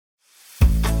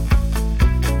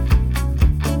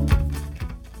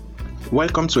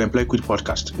Welcome to Employ Quit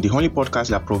Podcast, the only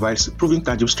podcast that provides proven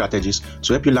tangible strategies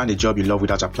to help you land a job you love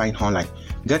without applying online.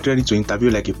 Get ready to interview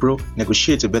like a pro,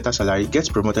 negotiate a better salary, get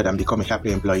promoted and become a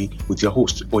happy employee with your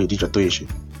host, Oyedijo Toyeshi.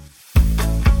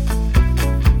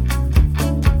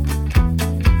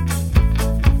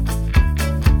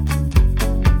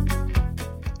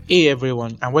 Hey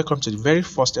everyone, and welcome to the very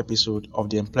first episode of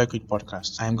the Employ Quit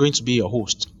Podcast. I am going to be your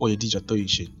host, Oyedijo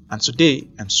Toyeshi, and today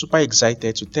I'm super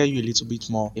excited to tell you a little bit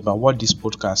more about what this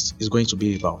podcast is going to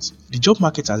be about. The job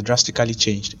market has drastically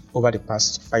changed over the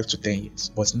past 5 to 10 years,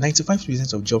 but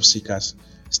 95% of job seekers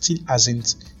still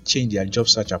hasn't changed their job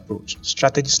search approach.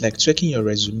 Strategies like checking your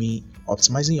resume,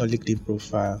 optimizing your LinkedIn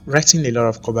profile, writing a lot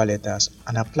of cover letters,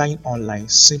 and applying online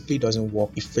simply doesn't work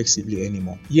effectively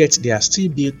anymore. Yet they are still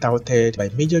being touted by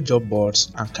major job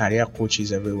boards and career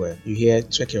coaches everywhere. You hear,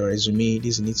 check your resume,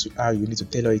 how you need to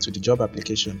tailor it to the job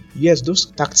application. Yes, those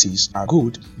tactics are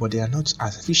good, but they are not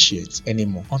as efficient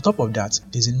anymore. On top of that,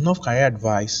 there's enough career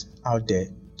advice out there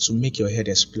to make your head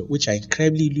explode, which are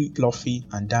incredibly fluffy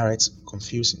and direct,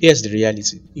 confusing. Here's the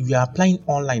reality. If you are applying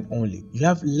online only, you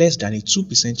have less than a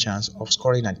 2% chance of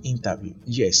scoring an interview.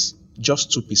 Yes,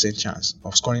 just 2% chance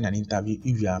of scoring an interview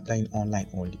if you are applying online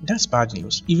only. That's bad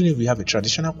news, even if you have a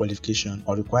traditional qualification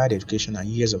or required education and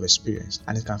years of experience,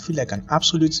 and it can feel like an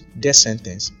absolute death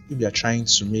sentence if you are trying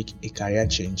to make a career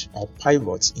change or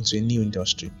pivot into a new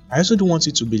industry. I also don't want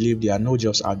you to believe there are no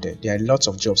jobs out there. There are lots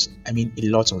of jobs. I mean a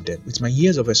lot of them. With my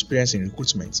years of experience in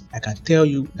recruitment, I can tell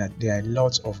you that there are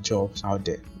lots of jobs out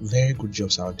there, very good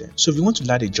jobs out there. So if you want to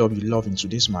land a job you love in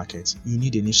today's market, you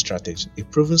need a new strategy, a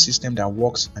proven system that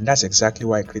works, and that's exactly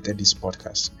why I created this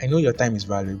podcast. I know your time is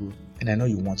valuable and I know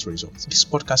you want results. This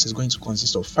podcast is going to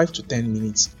consist of 5 to 10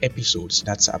 minutes episodes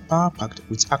that are power-packed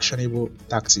with actionable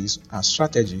tactics and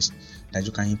strategies that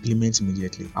you can implement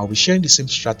immediately. I'll be sharing the same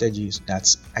strategies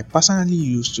that I personally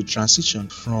used to transition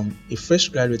from a fresh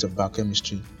graduate of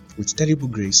biochemistry with terrible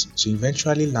grades to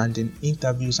eventually landing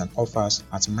interviews and offers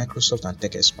at Microsoft and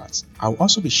Tech Experts. I'll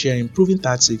also be sharing proven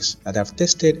tactics that I've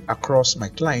tested across my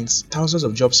clients, thousands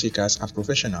of job seekers and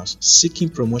professionals seeking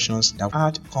promotions that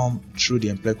had come through the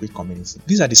Employ Quit community.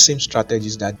 These are the same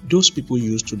strategies that those people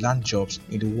use to land jobs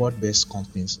in the world-best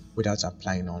companies without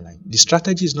applying online. The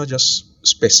strategy is not just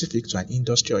specific to an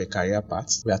industry or a career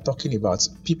path. We are talking about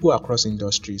people across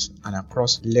industries and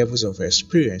across levels of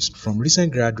experience, from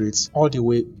recent graduates all the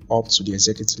way up to the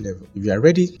executive level. If you are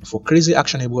ready for crazy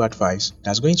actionable advice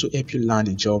that's going to help you land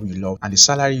a job you love and the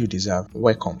salary you deserve,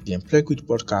 welcome. The Employ Quit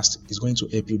Podcast is going to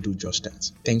help you do just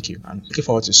that. Thank you, and looking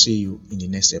forward to see you in the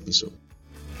next episode.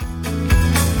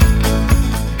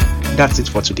 That's it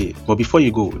for today. But before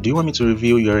you go, do you want me to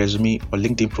review your resume or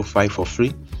LinkedIn profile for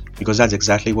free? Because that's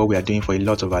exactly what we are doing for a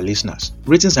lot of our listeners.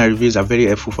 Ratings and reviews are very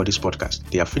helpful for this podcast.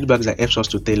 They are feedbacks that helps us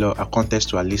to tailor our content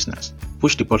to our listeners,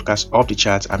 push the podcast up the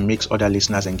charts, and makes other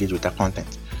listeners engage with our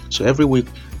content. So every week,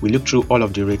 we look through all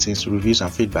of the ratings, reviews,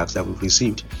 and feedbacks that we've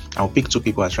received, and we'll pick 2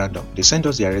 people at random. They send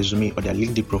us their resume or their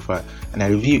LinkedIn profile, and I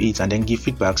review it and then give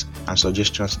feedbacks and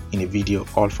suggestions in a video,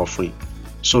 all for free.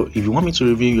 So if you want me to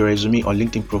review your resume or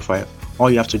LinkedIn profile,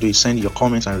 all you have to do is send your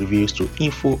comments and reviews to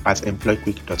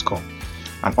info@employquick.com.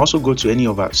 And also go to any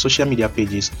of our social media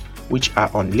pages, which are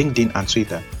on LinkedIn and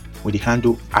Twitter, with the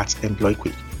handle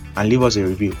 @EmployQuick, and leave us a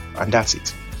review, and that's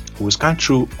it. We will scan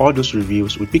through all those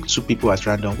reviews, we pick 2 people at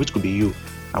random, which could be you,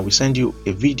 and we send you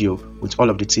a video with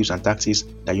all of the tips and tactics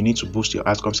that you need to boost your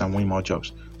outcomes and win more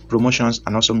jobs, promotions,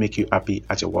 and also make you happy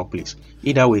at your workplace.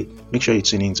 Either way, make sure you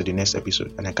tune in to the next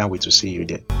episode, and I can't wait to see you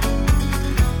there.